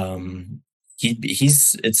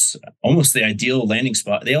 It's almost the ideal landing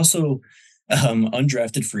spot. They also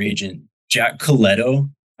undrafted free agent Jack Coletto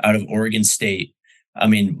out of Oregon State I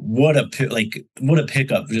mean, what a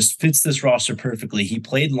pickup! Just fits this roster perfectly. He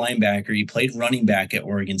played linebacker. He played running back at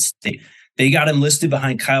Oregon State. They got him listed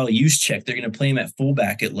behind Kyle Juszczyk. They're going to play him at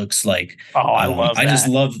fullback. It looks like. Oh, I love I just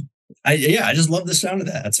that. love. I just love the sound of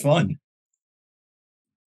that. It's fun.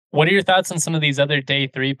 What are your thoughts on some of these other day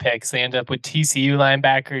three picks? They end up with TCU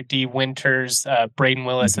linebacker D. Winters, Braden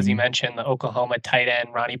Willis, as you Mhm. mentioned, the Oklahoma tight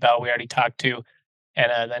end, Ronnie Bell, we already talked to,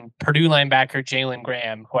 and then Purdue linebacker Jalen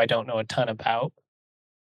Graham, who I don't know a ton about.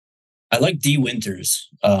 I like D. Winters.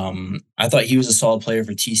 I thought he was a solid player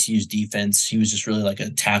for TCU's defense. He was just really like a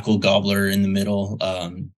tackle gobbler in the middle,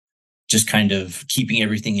 just kind of keeping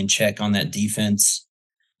everything in check on that defense.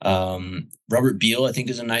 Robert Beal, I think,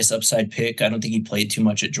 is a nice upside pick. I don't think he played too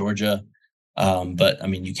much at Georgia. But I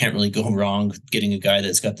mean, you can't really go wrong getting a guy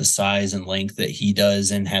that's got the size and length that he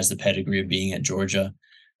does and has the pedigree of being at Georgia.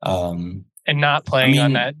 And not I playing on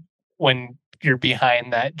mean, that when you're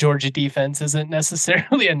behind that Georgia defense isn't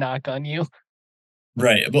necessarily a knock on you.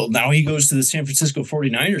 right. Well, now he goes to the San Francisco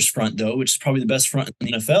 49ers front, though, which is probably the best front in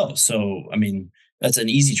the NFL. So, I mean, that's an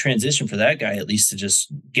easy transition for that guy, at least to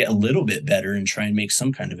just get a little bit better and try and make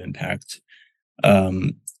some kind of impact.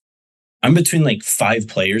 Um, I'm between like 5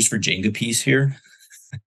 players for Jenga piece here.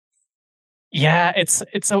 Yeah, it's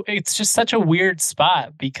just such a weird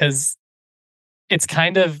spot because it's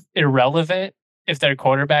kind of irrelevant if their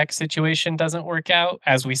quarterback situation doesn't work out,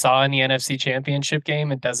 as we saw in the NFC Championship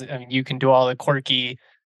game. It doesn't. I mean, you can do all the quirky,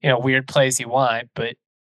 weird plays you want, but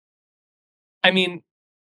I mean,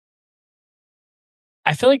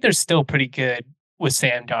 I feel like they're still pretty good with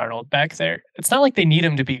Sam Darnold back there. It's not like they need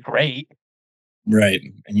him to be great. Right.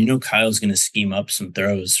 And Kyle's going to scheme up some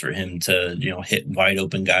throws for him to, hit wide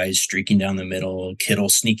open guys streaking down the middle, Kittle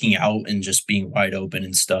sneaking out and just being wide open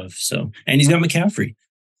and stuff. So, and he's got McCaffrey.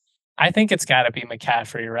 I think it's got to be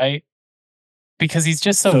McCaffrey, right? Because he's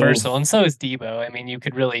just so So, versatile, and so is Debo. I mean, you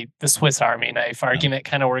could really the Swiss Army knife argument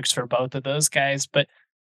kind of works for both of those guys, but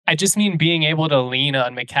I just mean being able to lean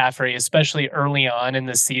on McCaffrey, especially early on in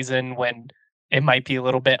the season when it might be a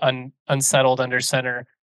little bit unsettled under center.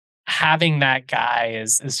 Having that guy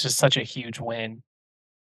is just such a huge win.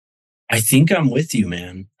 I think I'm with you,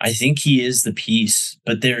 man. I think he is the piece,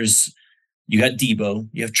 but you got Debo,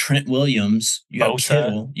 you have Trent Williams, you have Bosa,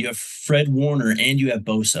 Kittle, you have Fred Warner, and you have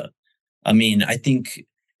Bosa. I mean, I think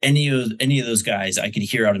any of those guys, I could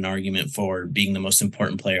hear out an argument for being the most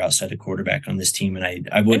important player outside of quarterback on this team, and I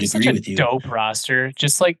they would have such agree a with you. dope roster,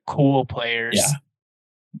 just like cool Yeah, players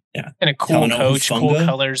yeah. and a cool Talanoa coach, cool Hufanga.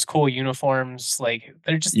 colors, cool uniforms. Like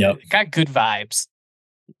they're just Yep. got good vibes.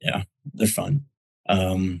 Yeah, they're fun.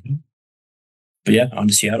 But yeah, on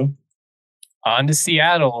to Seattle. On to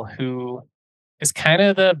Seattle, who is kind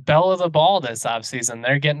of the belle of the ball this offseason.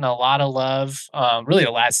 They're getting a lot of love, really the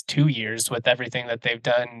last 2 years with everything that they've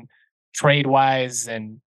done trade wise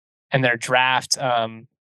and their draft. I'm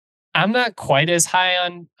not quite as high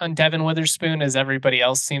on Devin Witherspoon as everybody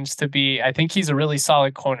else seems to be. I think he's a really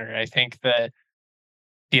solid corner. I think the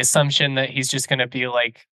assumption that he's just going to be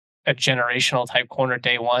like a generational type corner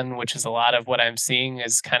day one, which is a lot of what I'm seeing,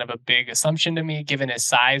 is kind of a big assumption to me given his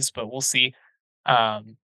size, but we'll see.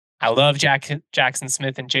 Um, I love Jackson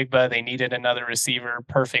Smith and Jigba. They needed another receiver,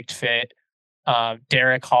 perfect fit.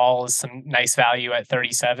 Derek Hall is some nice value at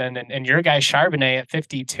 37, and your guy Charbonnet at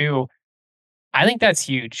 52. I think that's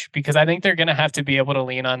huge because I think they're going to have to be able to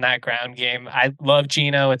lean on that ground game. I love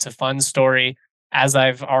Geno. It's a fun story. As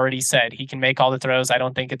I've already said, he can make all the throws. I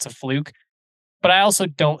don't think it's a fluke, but I also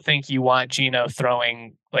don't think you want Geno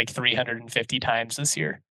throwing like 350 times this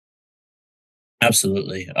year.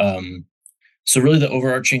 Absolutely. So really the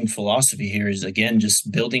overarching philosophy here is again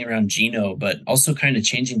just building around Geno, but also kind of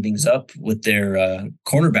changing things up with their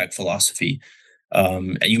cornerback philosophy.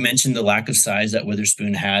 You mentioned the lack of size that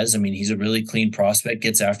Witherspoon has. I mean, he's a really clean prospect,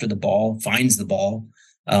 gets after the ball, finds the ball,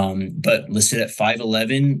 but listed at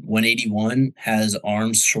 5'11", 181, has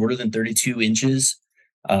arms shorter than 32 inches.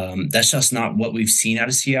 That's just not what we've seen out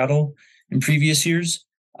of Seattle in previous years.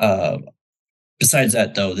 Besides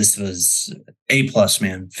that, though, this was A+,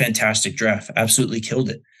 man. Fantastic draft. Absolutely killed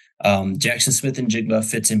it. Jackson Smith and Jigba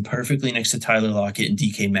fits in perfectly next to Tyler Lockett and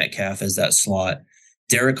DK Metcalf as that slot.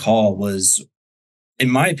 Derek Hall was, in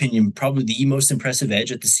my opinion, probably the most impressive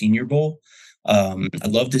edge at the Senior Bowl. I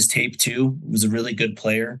loved his tape, too. He was a really good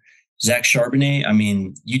player. Zach Charbonnet, I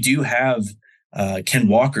mean, you do have Ken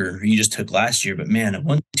Walker, who you just took last year, but man, a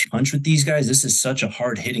 1-2 punch with these guys, this is such a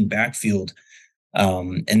hard-hitting backfield.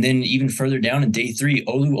 And then even further down in day 3,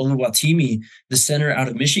 Olu Oluwatimi, the center out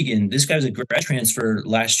of Michigan. This guy's a grad transfer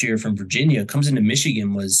last year from Virginia, comes into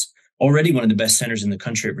Michigan, was already one of the best centers in the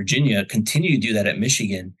country at Virginia, continue to do that at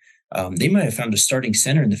Michigan. They might have found a starting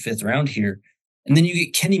center in the 5th round here. And then you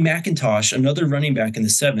get Kenny McIntosh, another running back in the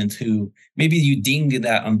 7th, who maybe you dinged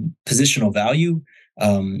that on positional value.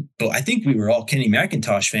 But I think we were all Kenny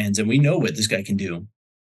McIntosh fans, and we know what this guy can do.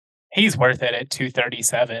 He's worth it at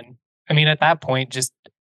 237. I mean, at that point, just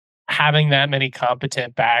having that many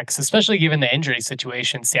competent backs, especially given the injury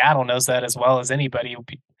situation, Seattle knows that as well as anybody.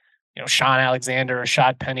 Sean Alexander or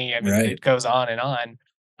Rashad Penny. I mean, Right. it goes on and on.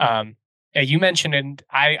 Yeah, you mentioned, and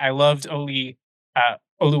I loved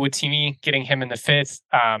Oluwatimi, getting him in the 5th.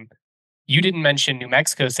 You didn't mention New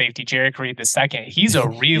Mexico safety Jarek Reed II. He's a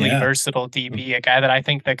really Yeah. versatile DB, a guy that I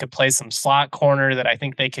think that could play some slot corner, that I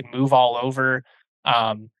think they could move all over.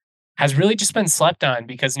 Has really just been slept on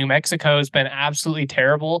because New Mexico has been absolutely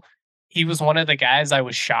terrible. He was one of the guys I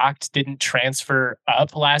was shocked didn't transfer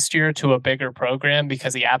up last year to a bigger program,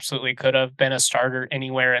 because he absolutely could have been a starter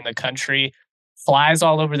anywhere in the country. Flies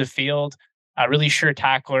all over the field, a really sure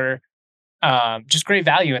tackler, just great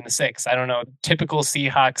value in the 6th. I don't know, typical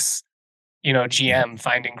Seahawks, GM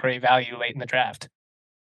finding great value late in the draft.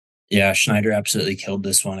 Yeah, Schneider absolutely killed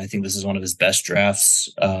this one. I think this is one of his best drafts.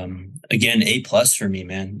 Again, A+ for me,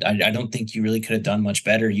 man. I don't think you really could have done much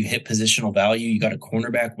better. You hit positional value. You got a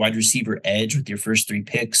cornerback, wide receiver, edge with your first 3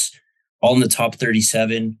 picks, all in the top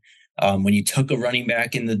 37. When you took a running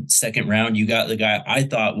back in the 2nd round, you got the guy I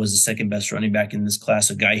thought was the second best running back in this class,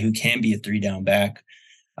 a guy who can be a 3-down back.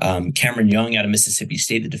 Cameron Young out of Mississippi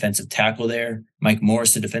State, the defensive tackle there. Mike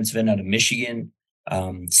Morris, the defensive end out of Michigan.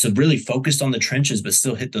 So really focused on the trenches, but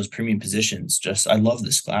still hit those premium positions. I love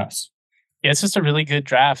this class. Yeah, it's just a really good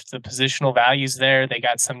draft. The positional values there. They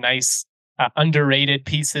got some nice underrated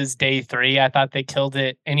pieces day 3. I thought they killed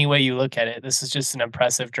it any way you look at it. This is just an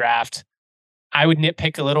impressive draft. I would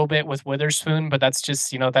nitpick a little bit with Witherspoon, but that's just,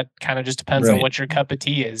 that kind of just depends on what your cup of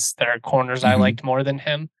tea is. There are corners I liked more than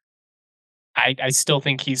him. I still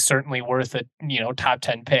think he's certainly worth a, top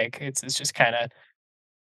 10 pick. It's just kind of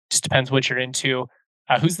just depends what you're into.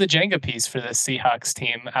 Who's the Jenga piece for the Seahawks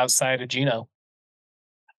team outside of Geno?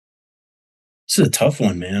 It's a tough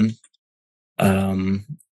one, man.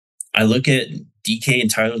 I look at DK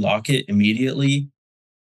and Tyler Lockett immediately.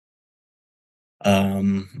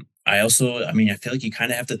 I feel like you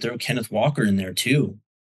kind of have to throw Kenneth Walker in there too.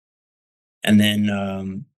 And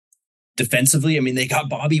then defensively, they got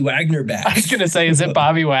Bobby Wagner back. I was going to say, is it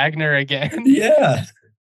Bobby Wagner again? Yeah.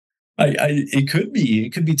 It could be. It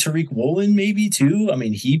could be Tariq Woolen maybe too.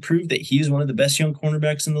 He proved that he is one of the best young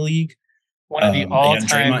cornerbacks in the league. One of the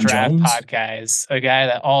all-time draft pod guys, a guy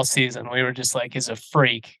that all season we were just like is a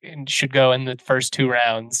freak and should go in the first 2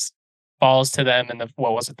 rounds. Falls to them in the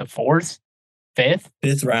 4th,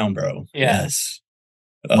 5th round, bro. Yeah. Yes.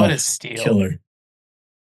 What a steal. Killer.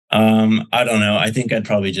 I don't know. I think I'd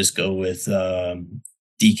probably just go with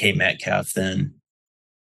DK Metcalf then,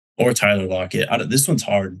 or Tyler Lockett. This one's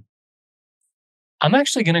hard. I'm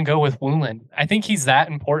actually going to go with Woolen. I think he's that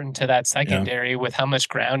important to that secondary with how much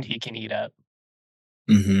ground he can eat up.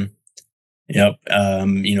 Mm-hmm. Yep.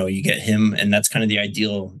 You get him, and that's kind of the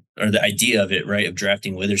idea of it, right? Of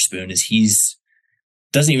drafting Witherspoon is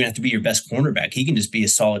doesn't even have to be your best cornerback. He can just be a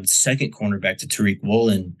solid second cornerback to Tariq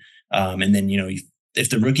Woolen. And then, if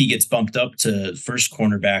the rookie gets bumped up to first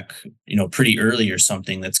cornerback, pretty early or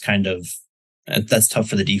something, that's tough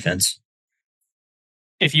for the defense.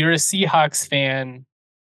 If you're a Seahawks fan,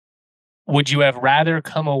 would you have rather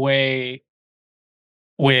come away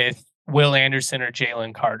with Will Anderson or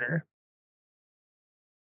Jalen Carter?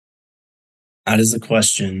 That is the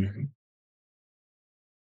question.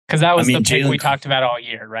 Because that was the pick we talked about all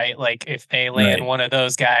year, right? Like, if they land one of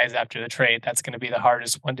those guys after the trade, that's going to be the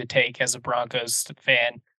hardest one to take as a Broncos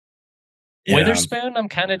fan. Yeah. Witherspoon, I'm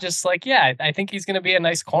kind of just like, I think he's going to be a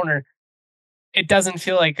nice corner. It doesn't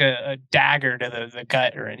feel like a dagger to the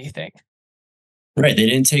gut or anything. Right. They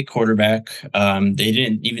didn't take quarterback. They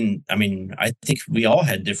didn't even, I think we all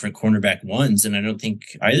had different cornerback 1s, and I don't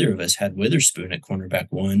think either of us had Witherspoon at cornerback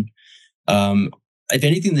 1. If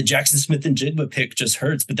anything, the Jackson Smith and Jigba pick just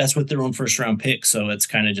hurts, but that's what their own first round pick. So it's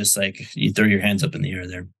kind of just like you throw your hands up in the air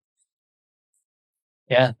there.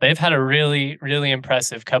 Yeah, they've had a really, really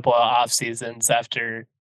impressive couple of off seasons after.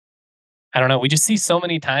 I don't know. We just see so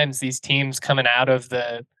many times these teams coming out of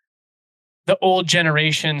the old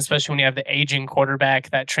generation, especially when you have the aging quarterback.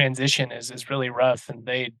 That transition is really rough, and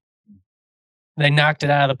they knocked it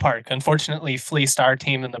out of the park. Unfortunately, fleeced our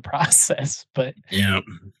team in the process. But yeah.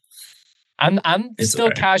 I'm still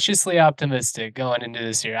cautiously optimistic going into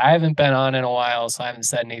this year. I haven't been on in a while, so I haven't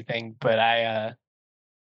said anything, but I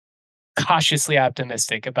cautiously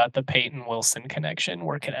optimistic about the Peyton Wilson connection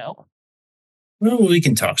working out. Well, we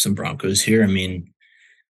can talk some Broncos here.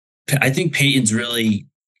 I think Peyton's really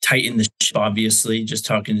tighten the ship, obviously. Just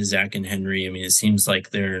talking to Zach and Henry, I mean, it seems like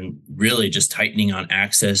they're really just tightening on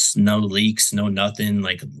access, no leaks, no nothing,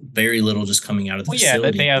 like very little just coming out of the Well, yeah,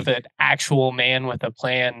 that facility. they have an actual man with a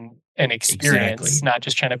plan and experience, Exactly. not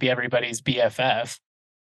just trying to be everybody's BFF.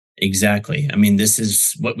 Exactly. I mean, this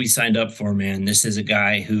is what we signed up for, man. This is a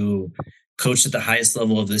guy who coached at the highest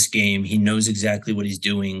level of this game. He knows exactly what he's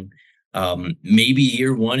doing. Maybe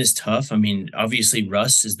year one is tough. I mean, obviously,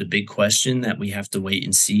 Russ is the big question that we have to wait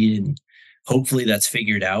and see, and hopefully that's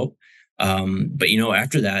figured out. But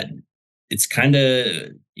after that, it's kind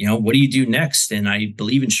of what do you do next? And I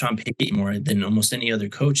believe in Sean Payton more than almost any other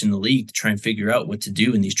coach in the league to try and figure out what to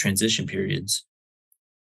do in these transition periods.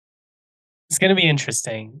 It's going to be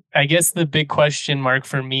interesting. I guess the big question mark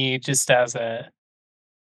for me, just as a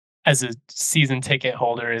season ticket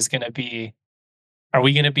holder, is going to be: are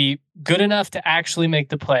we going to be good enough to actually make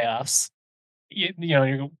the playoffs?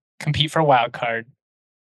 You compete for a wild card,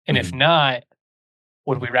 and if not,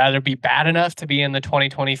 would we rather be bad enough to be in the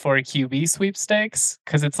 2024 QB sweepstakes?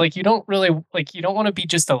 Because it's like you don't want to be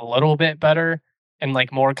just a little bit better and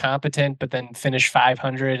like more competent, but then finish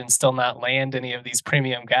 500 and still not land any of these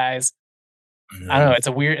premium guys. I don't know. It's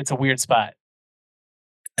a weird spot.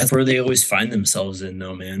 That's where they always find themselves in,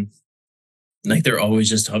 though, man. Like they're always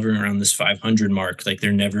just hovering around this 500 mark. Like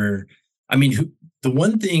they're never. I mean, the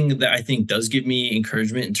one thing that I think does give me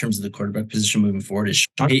encouragement in terms of the quarterback position moving forward is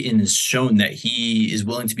Sean Payton has shown that he is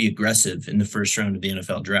willing to be aggressive in the first round of the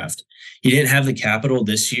NFL draft. He didn't have the capital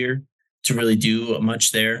this year to really do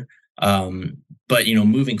much there. But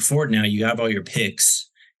moving forward now, you have all your picks.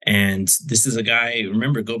 And this is a guy,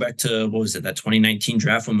 remember, go back to, that 2019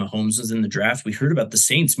 draft when Mahomes was in the draft. We heard about the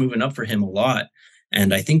Saints moving up for him a lot.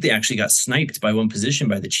 And I think they actually got sniped by one position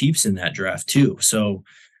by the Chiefs in that draft too. So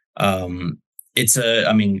Caleb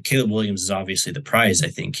Williams is obviously the prize, I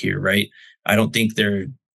think, here, right? I don't think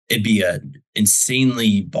it'd be a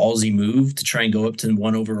insanely ballsy move to try and go up to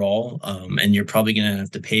 1 overall. And you're probably going to have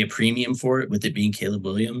to pay a premium for it with it being Caleb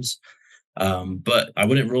Williams. But I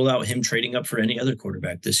wouldn't rule out him trading up for any other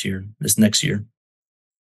quarterback this next year.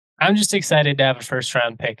 I'm just excited to have a first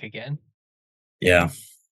round pick again. Yeah,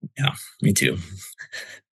 me too.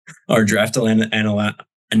 Our draft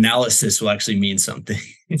analysis will actually mean something.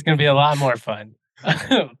 It's going to be a lot more fun.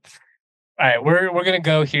 All right, we're going to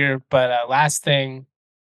go here, but last thing,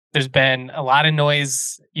 there's been a lot of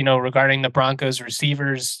noise, regarding the Broncos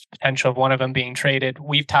receivers, potential of one of them being traded.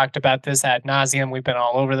 We've talked about this ad nauseum. We've been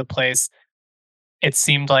all over the place. It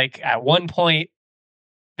seemed like at one point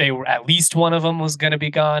at least one of them was going to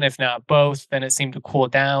be gone, if not both. Then it seemed to cool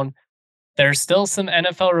down. There's still some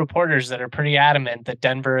NFL reporters that are pretty adamant that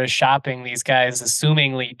Denver is shopping these guys,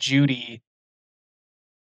 assumingly Judy.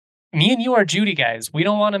 Me and you are Judy guys. We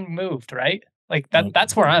don't want him moved, right? Like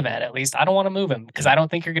that's where I'm at least. I don't want to move him because I don't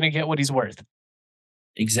think you're going to get what he's worth.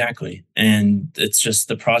 Exactly. And it's just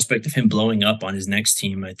the prospect of him blowing up on his next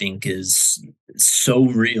team, I think, is so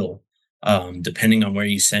real, depending on where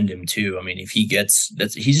you send him to. I mean, if he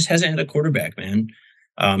just hasn't had a quarterback, man.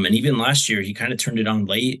 And even last year, he kind of turned it on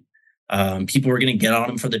late. People were going to get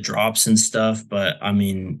on him for the drops and stuff. But I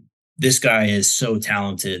mean, this guy is so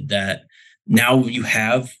talented that now you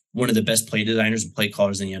have one of the best play designers and play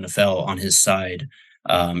callers in the NFL on his side.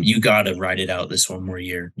 You got to ride it out this one more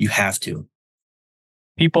year. You have to.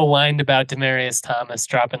 People whined about Demaryius Thomas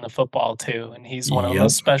dropping the football too, and he's one of the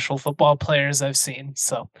most special football players I've seen.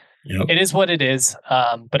 So It is what it is.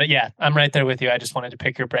 But yeah, I'm right there with you. I just wanted to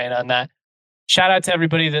pick your brain on that. Shout out to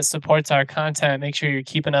everybody that supports our content. Make sure you're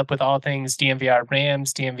keeping up with all things DNVR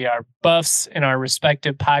Rams, DNVR Buffs in our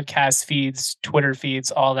respective podcast feeds, Twitter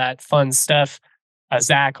feeds, all that fun stuff.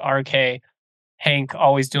 Zach, RK, Hank,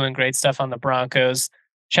 always doing great stuff on the Broncos.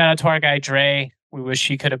 Shout out to our guy, Dre. We wish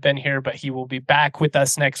he could have been here, but he will be back with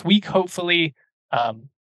us next week, hopefully.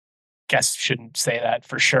 Guess shouldn't say that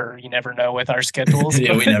for sure. You never know with our schedules.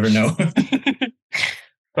 Yeah, we never know.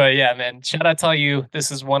 But yeah, man, shout out to all you. This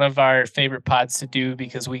is one of our favorite pods to do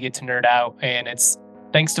because we get to nerd out, and it's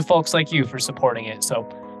thanks to folks like you for supporting it. So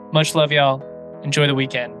much love, y'all. Enjoy the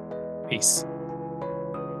weekend. Peace.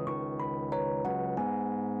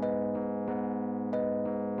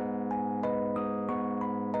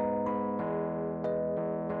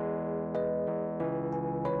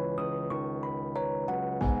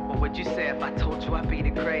 What would you say if I told you I'd be the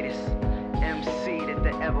greatest MC that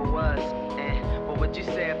there ever was? And what would you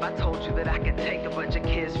say if I told you that I could take a bunch of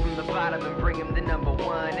kids from the bottom and bring them to number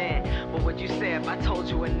one? And what would you say if I told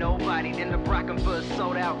you a nobody then to rock them for a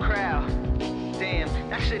sold out crowd? Damn,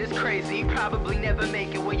 that shit is crazy. You probably never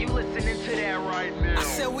make it when you listening to that right now. I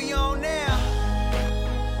said we on now.